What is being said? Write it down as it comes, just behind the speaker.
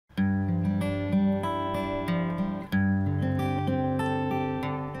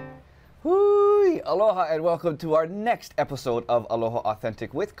Aloha and welcome to our next episode of Aloha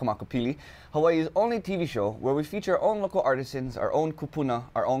Authentic with Kamakakēhau, Hawaii's only TV show where we feature our own local artisans, our own kupuna,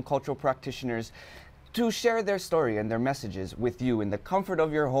 our own cultural practitioners to share their story and their messages with you in the comfort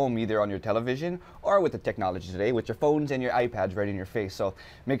of your home, either on your television or with the technology today, with your phones and your iPads right in your face. So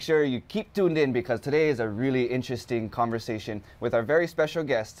make sure you keep tuned in because today is a really interesting conversation with our very special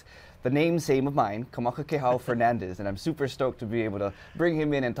guest, the name same of mine, Kamakakēhau Fernandez, and I'm super stoked to be able to bring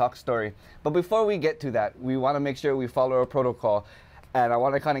him in and talk story. But before we get to that, we want to make sure we follow our protocol, and I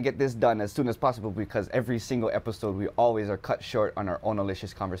want to kind of get this done as soon as possible because every single episode we always are cut short on our own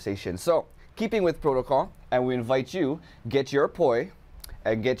delicious conversation. So, keeping with protocol, and we invite you, get your poi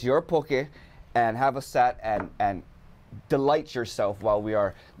and get your poke and have a sat and delight yourself while we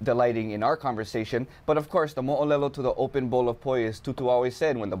are delighting in our conversation. But of course, the mo'olelo to the open bowl of poi, as Tutu always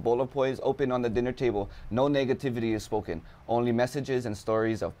said, when the bowl of poi is open on the dinner table, no negativity is spoken. Only messages and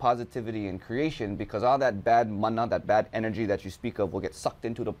stories of positivity and creation, because all that bad mana, that bad energy that you speak of will get sucked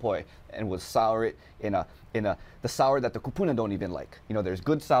into the poi and will sour it in the sour that the kupuna don't even like. You know, there's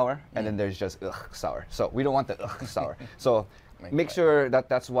good sour and then there's just sour. So we don't want the sour. So make sure that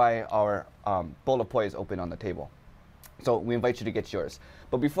that's why our bowl of poi is open on the table. So we invite you to get yours.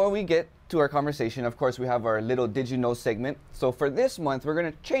 But before we get to our conversation, of course, we have our little Did You Know segment. So for this month, we're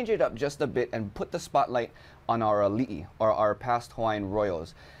going to change it up just a bit and put the spotlight on our ali'i, or our past Hawaiian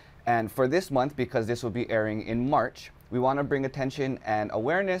royals. And for this month, because this will be airing in March, we want to bring attention and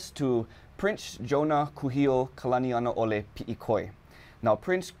awareness to Prince Jonah Kuhio Kalaniana Ole Pi'ikoi. Now,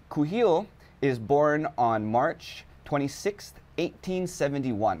 Prince Kuhio is born on March 26th,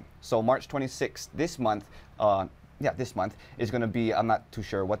 1871. So March 26th, this month, this month is going to be, I'm not too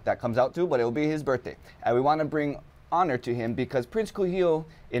sure what that comes out to, but it will be his birthday. And we want to bring honor to him because Prince Kuhio,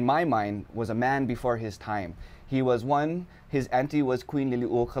 in my mind, was a man before his time. He was his auntie was Queen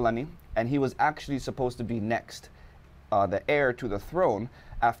Liliuokalani, and he was actually supposed to be next, the heir to the throne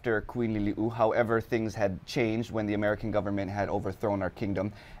after Queen Liliu. However, things had changed when the American government had overthrown our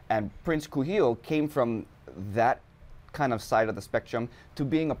kingdom. And Prince Kuhio came from that kind of side of the spectrum to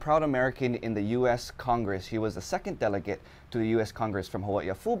being a proud American in the U.S. Congress. He was the second delegate to the U.S. Congress from Hawaii,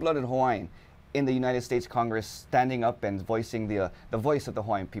 a full-blooded Hawaiian in the United States Congress, standing up and voicing the voice of the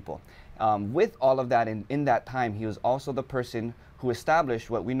Hawaiian people. With all of that, in that time, he was also the person who established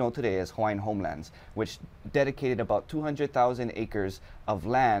what we know today as Hawaiian homelands, which dedicated about 200,000 acres of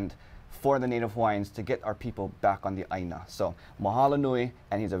land for the Native Hawaiians to get our people back on the Aina. So, mahalo nui,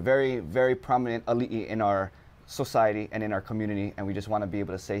 and he's a very, very prominent ali'i in our society and in our community, and we just want to be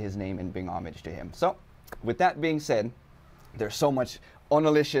able to say his name and bring homage to him. So, with that being said, there's so much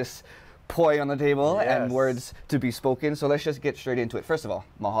onolicious poi on the table and words to be spoken, so let's just get straight into it. First of all,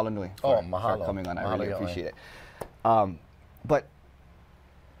 mahalo nui for coming on. I really appreciate it. But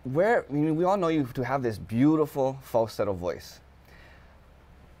we all know you to have this beautiful falsetto voice.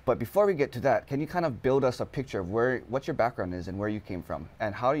 But before we get to that, can you kind of build us a picture of what your background is and where you came from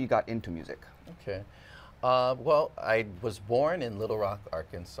and how you got into music? Okay. Well, I was born in Little Rock,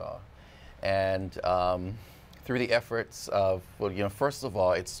 Arkansas, and through the efforts of, first of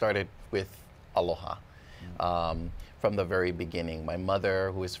all, it started with aloha from the very beginning. My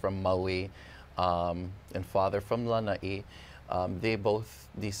mother, who is from Maui, and father from Lanai, they both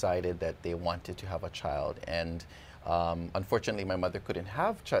decided that they wanted to have a child, and unfortunately, my mother couldn't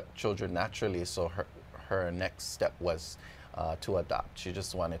have children naturally, so her next step was to adopt. She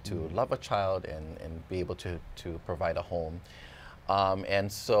just wanted to love a child and be able to provide a home. And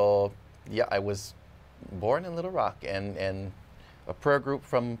so, yeah, I was born in Little Rock, and a prayer group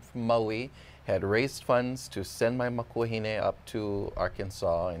from Maui had raised funds to send my makuahine up to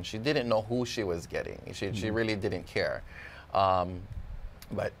Arkansas, and she didn't know who she was getting. She really didn't care.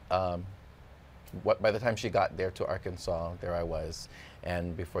 But by the time she got there to Arkansas, there I was,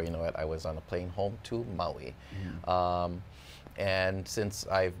 and before you know it, I was on a plane home to Maui. And since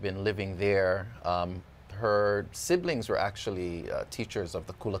I've been living there, her siblings were actually teachers of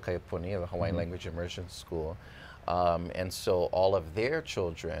the Kulakaiapuni, the Hawaiian Language Immersion School. And so all of their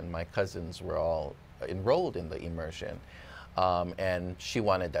children, my cousins, were all enrolled in the immersion. And she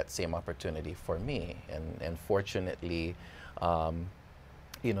wanted that same opportunity for me. And fortunately,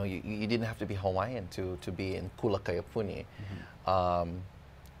 you didn't have to be Hawaiian to be in Kulakaiapuni.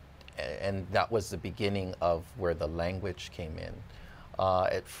 And that was the beginning of where the language came in.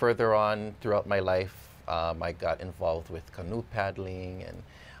 Further on throughout my life, I got involved with canoe paddling, and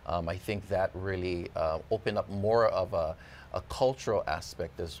I think that really opened up more of a cultural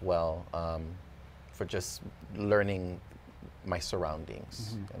aspect as well, for just learning my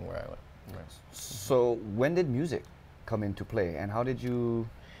surroundings and where I went. So when did music come into play, and how did you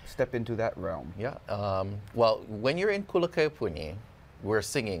step into that realm? Yeah. Well, when you're in Kulakaipuni, we're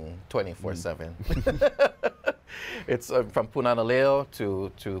singing 24/7. It's from Punanaleo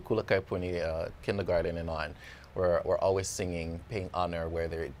to Kulakaipuni kindergarten and on. We're always singing, paying honor,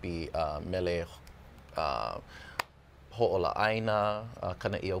 whether it be mele, ho'ola'aina,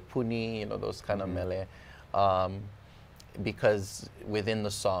 kanai'aupuni, you know, those kind of mele. Because within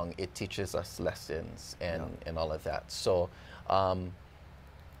the song, it teaches us lessons and all of that. So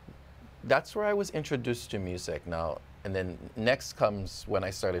that's where I was introduced to music. Now, and then next comes when I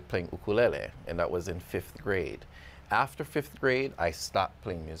started playing ukulele, and that was in 5th grade. After 5th grade, I stopped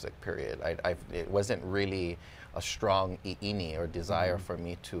playing music, period. It wasn't really a strong i'ini or desire for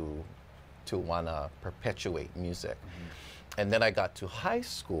me to want to perpetuate music. And then I got to high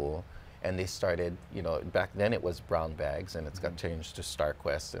school, and they started, you know, back then it was Brown Bags, and it's got changed to Star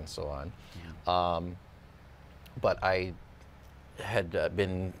Quest and so on. But I had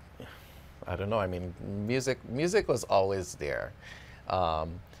been, I don't know, I mean, music was always there.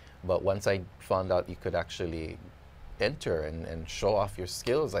 But once I found out you could actually enter and show off your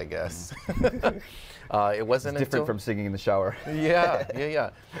skills, I guess. It wasn't it's different from singing in the shower.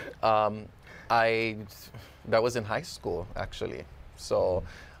 Yeah. That was in high school, actually. So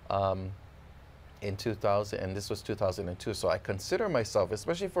in 2000, and this was 2002, so I consider myself,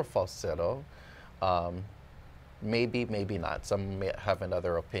 especially for falsetto, maybe not. Some may have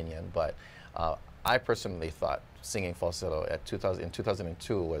another opinion, but I personally thought singing falsetto in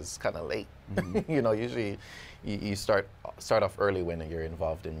 2002 was kind of late. You know, usually you start off early when you're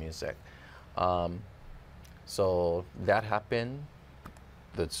involved in music. So that happened,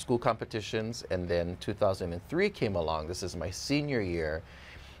 the school competitions, and then 2003 came along. This is my senior year,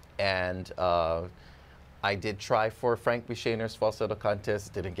 and I did try for Frank Bishaner's falsetto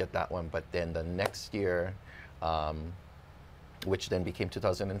contest, didn't get that one, but then the next year, which then became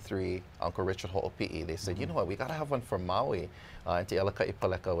 2003, Uncle Richard Ho'opi'i, they said, you know what, we gotta have one for Maui. Auntie Elaka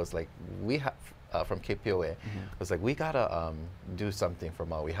Ipaleka was like, we have, from KPOA, was like, we gotta do something for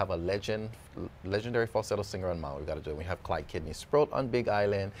Maui. We have a legendary falsetto singer on Maui, we gotta do it. We have Clyde Kidney Sproat on Big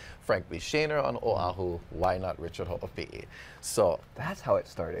Island, Frank Bishaner on Oahu, why not Richard Ho'opi'i? So that's how it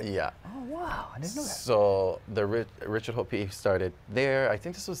started. Yeah. Oh wow, I didn't know that. So the Richard Ho'opi'i started there. I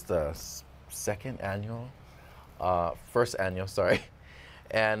think this was the first annual, sorry.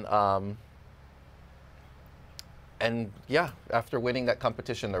 And yeah, after winning that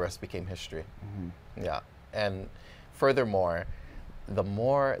competition, the rest became history. Yeah, and furthermore,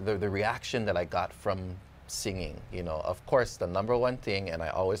 the reaction that I got from singing, you know, of course, the number one thing, and I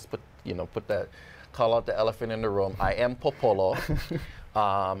always call out the elephant in the room. I am Popolo,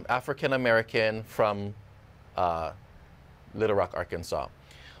 African American from Little Rock, Arkansas.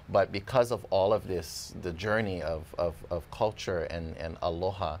 But because of all of this, the journey of culture and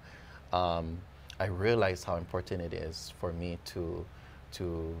aloha, I realized how important it is for me to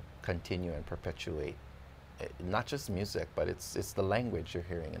continue and perpetuate not just music, but it's the language you're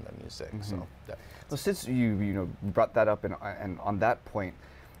hearing in the music. So since you brought that up, and on that point,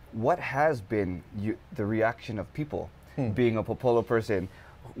 what has been the reaction of people being a Popolo person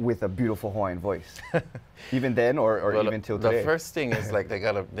with a beautiful Hawaiian voice, even then or well, even till today? The first thing is like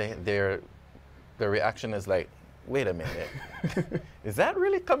their reaction is like, wait a minute, is that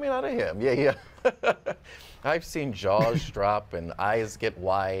really coming out of him? Yeah. I've seen jaws drop and eyes get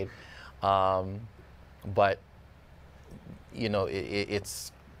wide, but you know,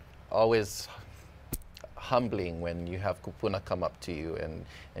 it's always humbling when you have kupuna come up to you and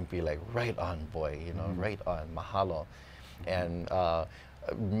be like, right on, boy, you know, right on, mahalo, and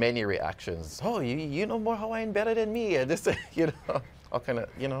many reactions. Oh, you know more Hawaiian better than me, and this, you know, all kind of,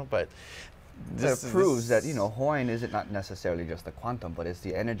 you know, but. This proves that, you know, Hawaiian isn't not necessarily just the quantum, but it's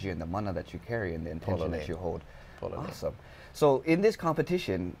the energy and the mana that you carry and the intention that you hold. Awesome. So in this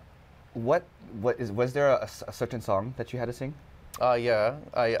competition, was there a certain song that you had to sing? Yeah,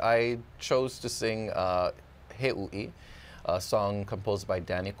 I chose to sing He'ui, a song composed by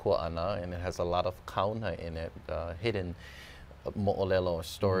Danny Kua'ana, and it has a lot of kauna in it, hidden mo'olelo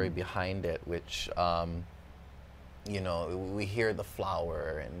story behind it, which, you know, we hear the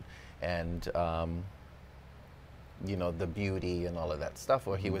flower and you know, the beauty and all of that stuff,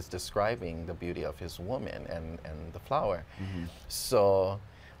 where he was describing the beauty of his woman and the flower. So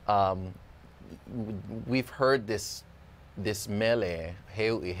we've heard this mele,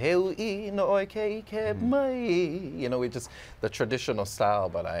 He'ui no oi keiki mai, you know, the traditional style,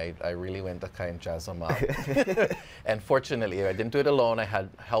 but I really went to kind of jazz them up. And fortunately, I didn't do it alone. I had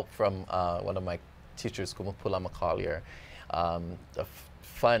help from one of my teachers, Kumupula Makalier,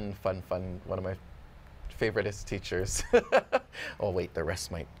 fun, one of my favoriteest teachers. Oh wait, the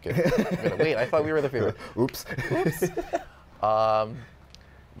rest might get. Wait, I thought we were the favorite. Oops. Oops.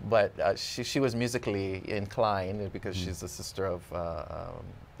 But she was musically inclined because she's the sister of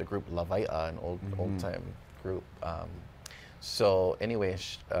the group Hawaiian, an old time group. So anyway,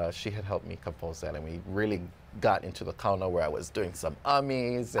 she had helped me compose that, and we really got into the counter where I was doing some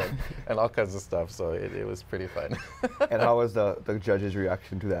amis and all kinds of stuff. So it was pretty fun. And how was the judges'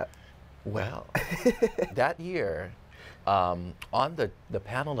 reaction to that? Well, that year, on the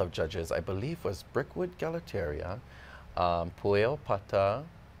panel of judges, I believe was Brickwood Galateria, Pueo Pata,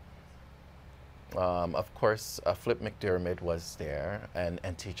 of course, Flip McDermott was there, and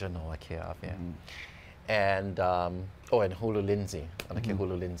Teacher Noah Keave. And and Hulu Lindsay,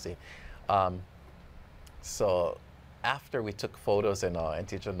 Hulu Lindsay. So after we took photos and all, and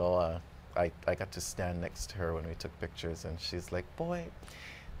Teacher Noah, I got to stand next to her when we took pictures, and she's like, "Boy,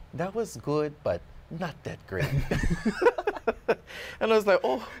 that was good, but not that great." And I was like,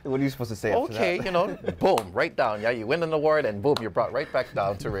 "Oh, what are you supposed to say after okay, that?" you know, boom, right down. Yeah, you win an award, and boom, you're brought right back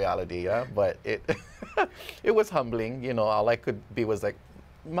down to reality. Yeah, but it it was humbling. You know, all I could be was like,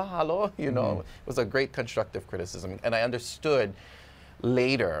 "Mahalo." You know, it was a great constructive criticism, and I understood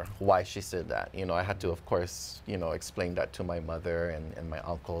later why she said that. You know, I had to, of course, you know, explain that to my mother and my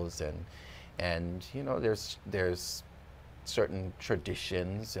uncles, and you know, there's certain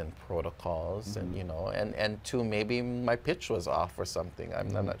traditions and protocols, and you know, and too, maybe my pitch was off or something. I'm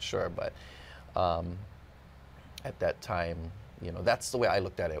not sure, but at that time, you know, that's the way I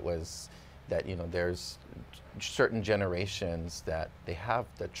looked at it, was that, you know, there's certain generations that they have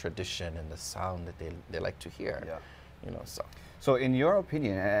the tradition and the sound that they like to hear. Yeah. You know, so. So in your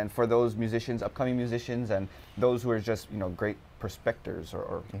opinion, and for those musicians, upcoming musicians, and those who are just, you know, great prospectors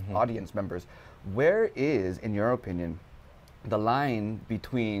or audience members, where is, in your opinion, the line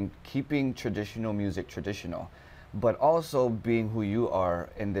between keeping traditional music traditional, but also being who you are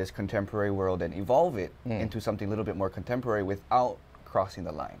in this contemporary world and evolve it into something a little bit more contemporary without crossing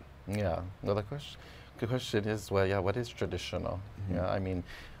the line? Yeah, well, the question is, well, yeah, what is traditional? Yeah, I mean,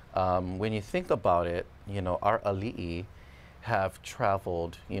 when you think about it, you know, our ali'i have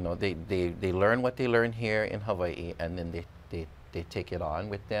traveled, you know, they learn what they learn here in Hawaii, and then they take it on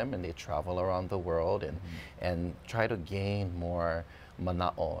with them, and they travel around the world and try to gain more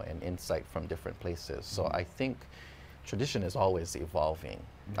mana'o and insight from different places. So I think tradition is always evolving,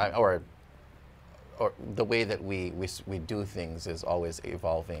 or the way that we do things is always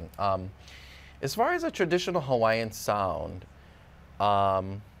evolving. As far as a traditional Hawaiian sound,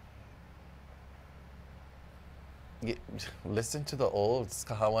 listen to the olds,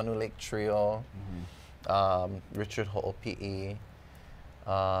 Kahawanu Lake Trio, Richard Ho'opi'i,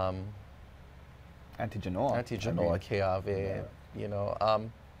 Auntie Genoa Keave, you know.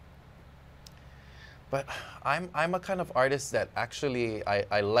 But I'm a kind of artist that actually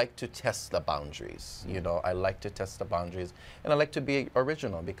I like to test the boundaries. You know, I like to test the boundaries, and I like to be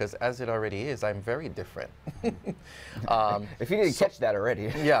original, because as it already is, I'm very different. If you didn't catch that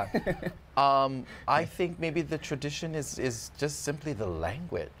already. Yeah. I think maybe the tradition is just simply the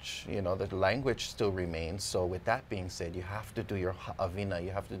language. You know, the language still remains. So with that being said, you have to do your ha'avina,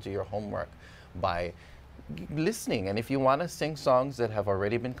 you have to do your homework by listening. And if you want to sing songs that have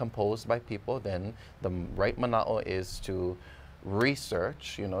already been composed by people, then the right mana'o is to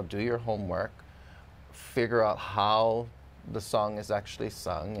research, you know, do your homework, figure out how the song is actually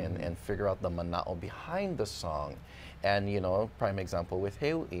sung, and figure out the mana'o behind the song. And, you know, prime example with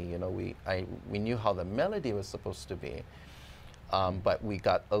Heiui, you know, we knew how the melody was supposed to be, but we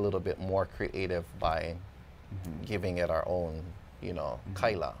got a little bit more creative by giving it our own, you know,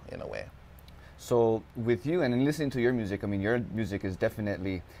 kaila in a way. So with you and in listening to your music, I mean, your music is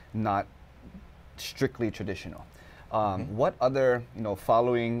definitely not strictly traditional. What other, you know,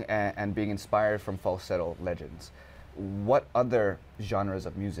 following and being inspired from falsetto legends, what other genres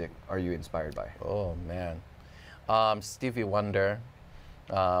of music are you inspired by? Oh, man. Stevie Wonder.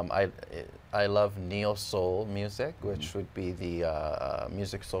 I love neo soul music, which would be the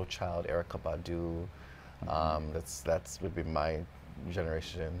Music Soul Child, Erykah Badu. That's would be my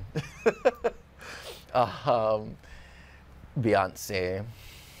generation. Beyonce.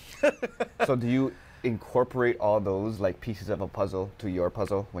 So do you incorporate all those like pieces of a puzzle to your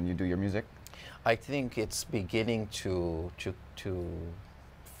puzzle when you do your music? I think it's beginning to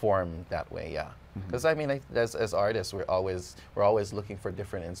form that way, yeah. Because I mean, as artists, we're always looking for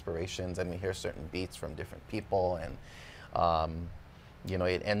different inspirations, and we hear certain beats from different people, and you know,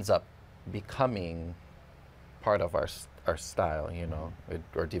 it ends up becoming part of our style, you know,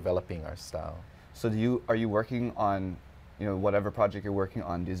 or developing our style. So are you working on you know, whatever project you're working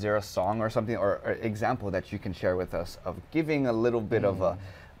on, is there a song or something or example that you can share with us of giving a little bit of a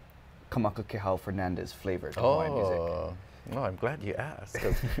Kamakakēhau Fernandez flavor to Hawaiian music? No, I'm glad you asked.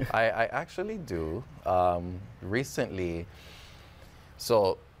 'Cause I actually do. Recently,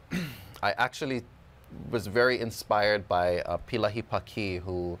 so I actually was very inspired by Pilahi Paki,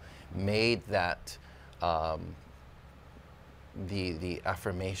 who made that the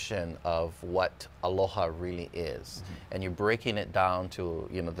affirmation of what aloha really is. And you're breaking it down to,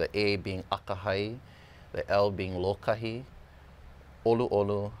 you know, the A being akahai, the L being lokahi, olu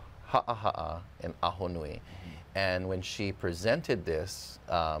olu, ha'a ha'a, and ahonui. And when she presented this,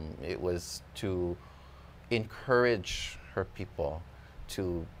 it was to encourage her people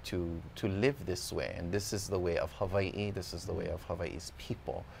to live this way. And this is the way of Hawaii, this is the way of Hawaii's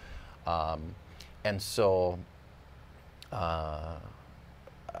people. And so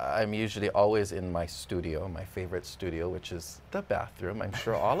I'm usually always in my studio, my favorite studio, which is the bathroom. I'm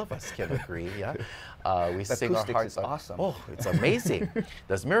sure all of us can agree, yeah. We sing our hearts out. Awesome. Oh, it's amazing.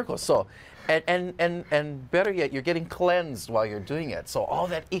 There's miracles. So, and better yet, you're getting cleansed while you're doing it. So all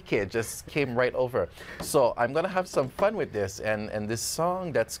that ike just came right over. So I'm gonna have some fun with this, and this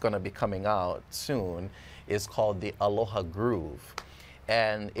song that's gonna be coming out soon is called the Aloha Groove.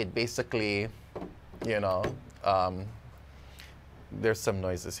 And it basically, you know, there's some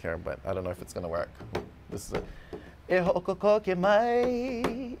noises here, but I don't know if it's gonna work. This is it. E ho'okoko ke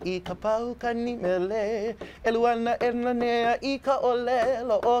mai I ka pau ka nimele e luana e nanea I ka ole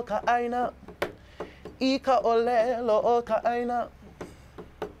lo o ka aina I ka ole lo o ka aina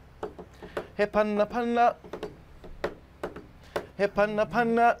he pana pana he pana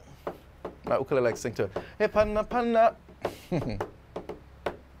pana. My ukulele likes to sing too. He pana pana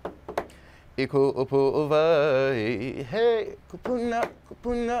Iku upu uvai, hey, kupuna,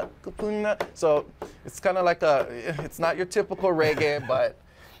 kupuna, kupuna. So it's kind of like it's not your typical reggae, but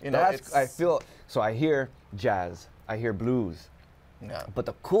you know, I feel, so I hear jazz, I hear blues. Yeah. But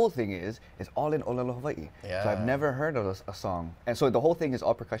the cool thing is all in Olelo Hawaii. Yeah. So I've never heard of a song. And so the whole thing is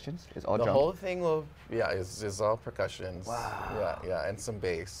all percussions? It's all the drum? whole thing is all percussions. Wow. Yeah, and some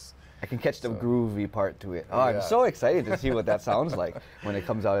bass. I can catch the groovy part to it. Oh, yeah. I'm so excited to see what that sounds like when it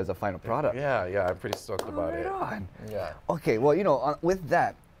comes out as a final product. Yeah, I'm pretty stoked about it. On. Yeah. Okay, well, you know, with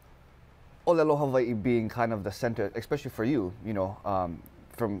that, Olelo Hawaii being kind of the center, especially for you, you know,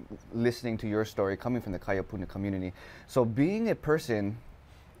 from listening to your story, coming from the Kaiapuna community. So being a person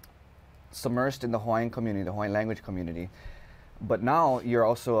submersed in the Hawaiian community, the Hawaiian language community, but now you're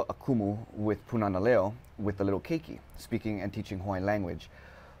also a kumu with Punana Leo, with the little keiki, speaking and teaching Hawaiian language.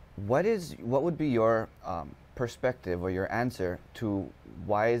 What would be your perspective or your answer to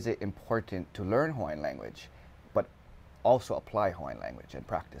why is it important to learn Hawaiian language, but also apply Hawaiian language and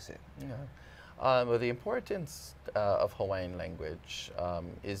practice it? Yeah. Well, the importance of Hawaiian language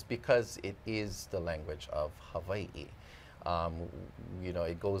is because it is the language of Hawaii. You know,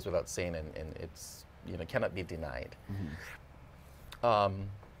 it goes without saying, and it's, you know, cannot be denied.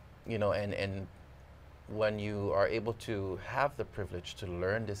 You know, and when you are able to have the privilege to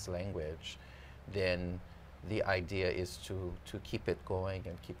learn this language, then the idea is to keep it going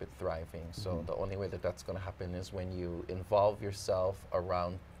and keep it thriving. So the only way that that's going to happen is when you involve yourself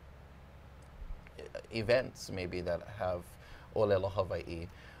around events maybe that have Olelo Hawaii,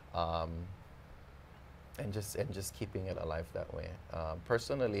 and just keeping it alive that way.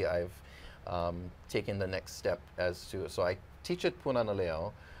 Personally, I've taken the next step so I teach at Punana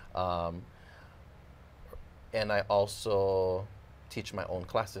Leo, and I also teach my own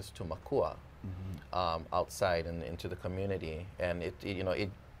classes to Makua outside and into the community. And it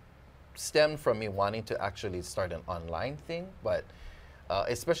stemmed from me wanting to actually start an online thing, but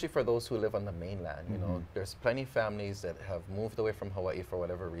especially for those who live on the mainland, you know, there's plenty of families that have moved away from Hawaii for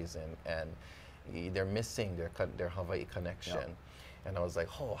whatever reason, and they're missing their Hawaii connection. Yep. And I was like,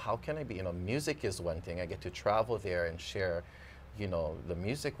 oh, how can I be, you know, music is one thing. I get to travel there and share, you know, the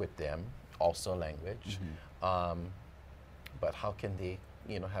music with them, also language. But how can they,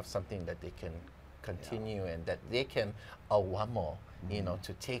 you know, have something that they can continue and that they can awamo, you know,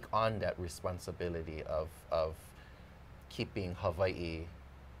 to take on that responsibility of keeping Hawaii's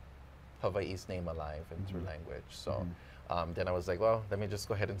name alive and through language. So then I was like, well, let me just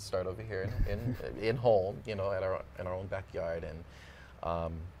go ahead and start over here in home, you know, in our own backyard. And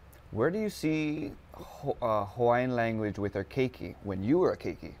where do you see Hawaiian language with our keiki when you were a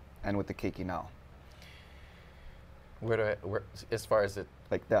keiki and with the keiki now? Where as far as it,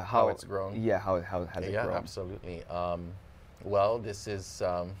 like how it's grown? Yeah, how has it grown? Yeah, absolutely. Well, this is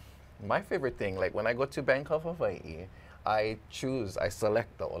my favorite thing. Like when I go to Bank of Hawaii, I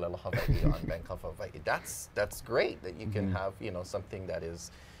select the Olelo Hawaiʻi on Bank of Hawaii. That's great that you can have, you know, something that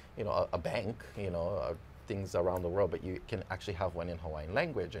is, you know, a bank, you know, things around the world, but you can actually have one in Hawaiian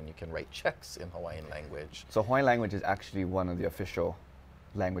language, and you can write checks in Hawaiian language. So Hawaiian language is actually one of the official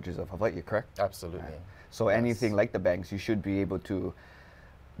languages of Hawaii, correct? Absolutely. Right. So anything like the banks, you should be able to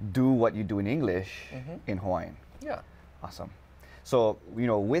do what you do in English in Hawaiian. Yeah. Awesome. So, you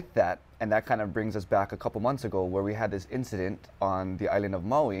know, with that, and that kind of brings us back a couple months ago where we had this incident on the island of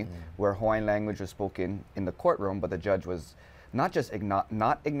Maui where Hawaiian language was spoken in the courtroom, but the judge was not just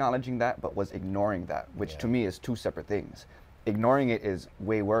not acknowledging that, but was ignoring that, which to me is two separate things. Ignoring it is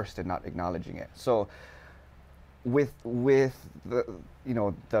way worse than not acknowledging it. So with the, you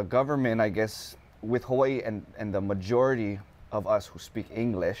know, the government, I guess, with Hawaii and the majority of us who speak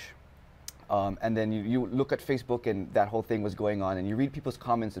English, and then you look at Facebook and that whole thing was going on, and you read people's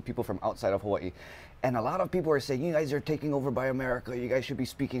comments of people from outside of Hawaii, and a lot of people are saying, you guys are taking over by America, you guys should be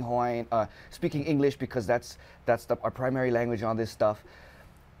speaking speaking English because that's our primary language and all this stuff.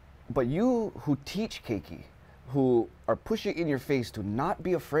 But you who teach keiki, who are pushing in your face to not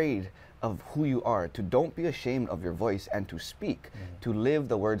be afraid of who you are, to don't be ashamed of your voice and to speak, to live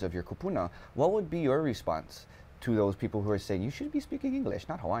the words of your kupuna, what would be your response to those people who are saying you should be speaking English,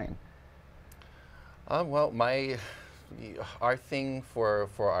 not Hawaiian? Well, our thing for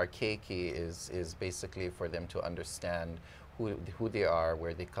our keiki is basically for them to understand who they are,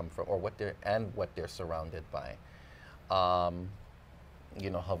 where they come from, or what they're surrounded by. You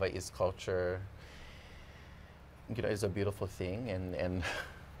know, Hawaii's culture, you know, is a beautiful thing, and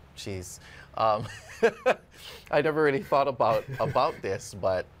geez, I never really thought about this,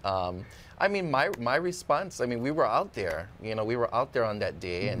 but I mean, my response, I mean, we were out there, you know, we were out there on that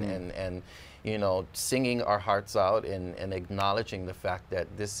day, and you know, singing our hearts out and acknowledging the fact that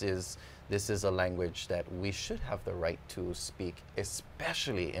this is a language that we should have the right to speak,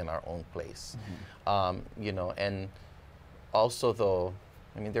 especially in our own place. You know, and also though,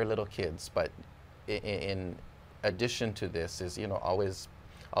 I mean, they're little kids, but in addition to this is, you know,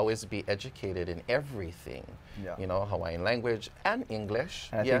 always be educated in everything. You know, Hawaiian language and English.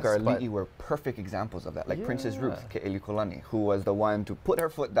 And I think our li'i were perfect examples of that. Like Princess Ruth Ke'elikolani, who was the one to put her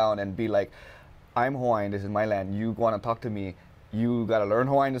foot down and be like, I'm Hawaiian, this is my land, you want to talk to me, you got to learn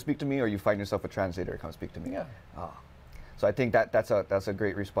Hawaiian to speak to me, or you find yourself a translator to come speak to me. So I think that's a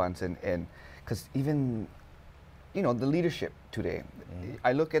great response, and because even, you know, the leadership today,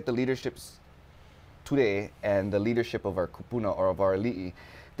 I look at the leaderships today and the leadership of our kupuna or of our li'i,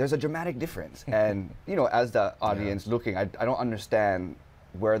 there's a dramatic difference. And, you know, as the audience looking, I don't understand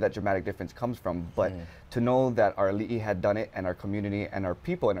where that dramatic difference comes from, but to know that our li'i had done it and our community and our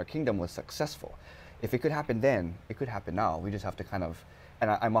people and our kingdom was successful. If it could happen then, it could happen now. We just have to kind of,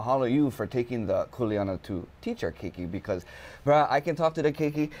 and I mahalo you for taking the kuleana to teach our keiki, because, bruh, I can talk to the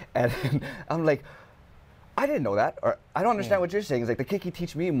keiki and I'm like, I didn't know that, or I don't understand what you're saying. It's like the keiki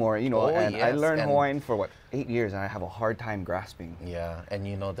teach me more, you know, and I learned Hawaiian for what, 8 years, and I have a hard time grasping. Yeah, and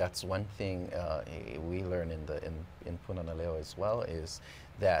you know, that's one thing we learn in Punanaleo as well, is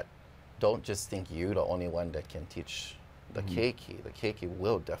that don't just think you're the only one that can teach the keiki. The keiki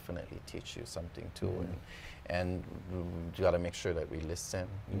will definitely teach you something too, and you got to make sure that we listen,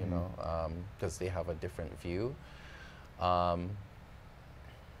 you know, because they have a different view.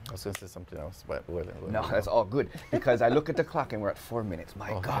 I was going to say something else, but no, that's all good, because I look at the clock and we're at 4 minutes.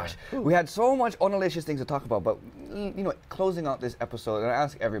 My gosh, we had so much unalicious things to talk about, but you know, closing out this episode, and I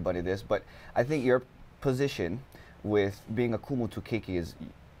ask everybody this, but I think your position with being a kumutu keiki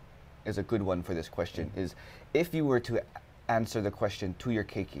is a good one for this question. Is if you were to answer the question to your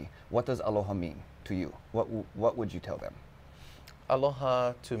keiki, what does aloha mean to you? What would you tell them?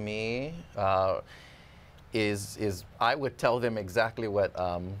 Aloha to me is I would tell them exactly what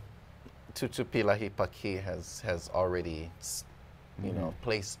Tutupilahi Paki has already, you know,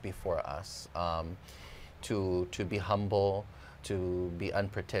 placed before us. To be humble, to be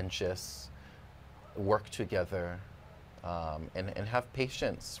unpretentious, work together, and have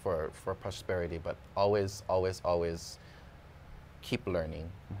patience for prosperity, but always keep learning.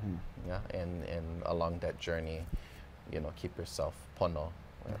 Yeah, and along that journey, you know, keep yourself pono.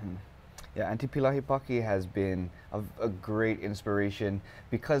 Yeah, Auntie Pilahi Paki has been a great inspiration,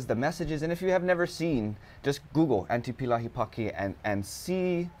 because the messages, and if you have never seen, just Google Auntie Pilahi Paki and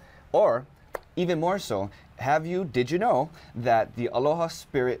see, or even more so, did you know that the Aloha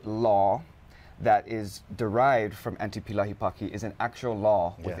Spirit law that is derived from Auntie Pilahi Paki is an actual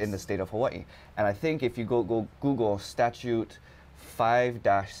law within the state of Hawaii? And I think if you go Google Statute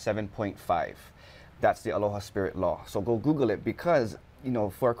 5-7.5, that's the Aloha Spirit law. So go Google it, because, you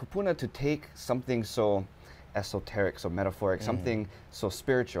know, for a kupuna to take something so esoteric, so metaphoric, something so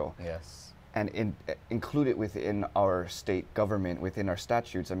spiritual. Yes. And include it within our state government, within our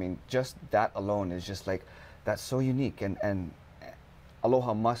statutes. I mean, just that alone is just like, that's so unique. And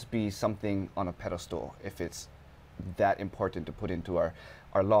aloha must be something on a pedestal if it's that important to put into our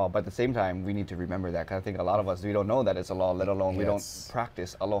law. But at the same time, we need to remember that, because I think a lot of us, we don't know that it's a law, let alone we don't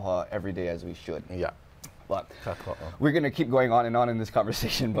practice aloha every day as we should. Yeah. But we're going to keep going on and on in this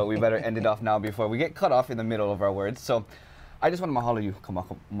conversation, but we better end it off now before we get cut off in the middle of our words. So I just want to mahalo you,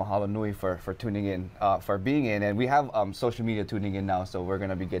 mahalo nui, for tuning in, for being in. And we have social media tuning in now, so we're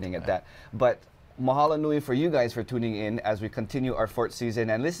going to be getting at that. But mahalo nui for you guys for tuning in as we continue our 4th season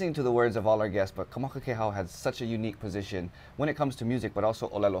and listening to the words of all our guests. But Kamakakēhau has such a unique position when it comes to music, but also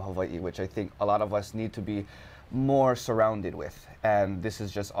Olelo Hawaiʻi, which I think a lot of us need to be more surrounded with. And this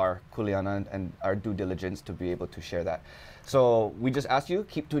is just our kuleana and our due diligence to be able to share that. So we just ask you,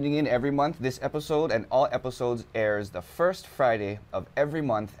 keep tuning in every month. This episode and all episodes airs the first Friday of every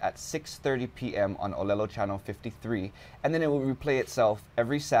month at 6:30 p.m. on Olelo Channel 53. And then it will replay itself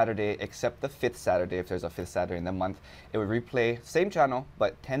every Saturday except the 5th Saturday, if there's a 5th Saturday in the month. It will replay, same channel,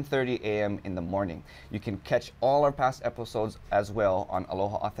 but 10:30 a.m. in the morning. You can catch all our past episodes as well on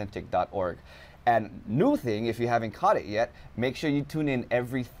aloha.authentic.org. And new thing, if you haven't caught it yet, make sure you tune in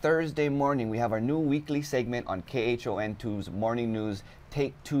every Thursday morning. We have our new weekly segment on KHON2's Morning News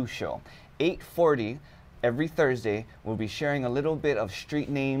Take 2 show. 8:40 every Thursday, we'll be sharing a little bit of street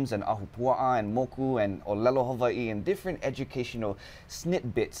names and ahupua'a and moku and olelo Hawaii and different educational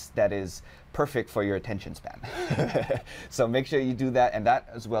snippets that is perfect for your attention span. So make sure you do that, and that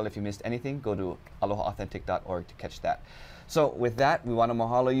as well, if you missed anything, go to aloha.authentic.org to catch that. So with that, we want to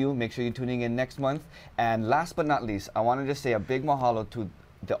mahalo you. Make sure you're tuning in next month. And last but not least, I want to just say a big mahalo to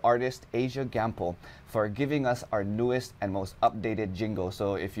the artist Asia Gampo for giving us our newest and most updated jingle.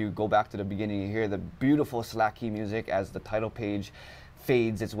 So if you go back to the beginning, you hear the beautiful slack key music as the title page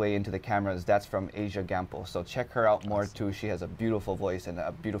fades its way into the cameras. That's from Asia Gampo. So check her out more too. She has a beautiful voice and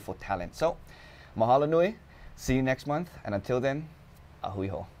a beautiful talent. So mahalo nui. See you next month. And until then, ahui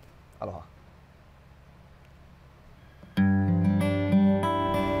ho. Aloha.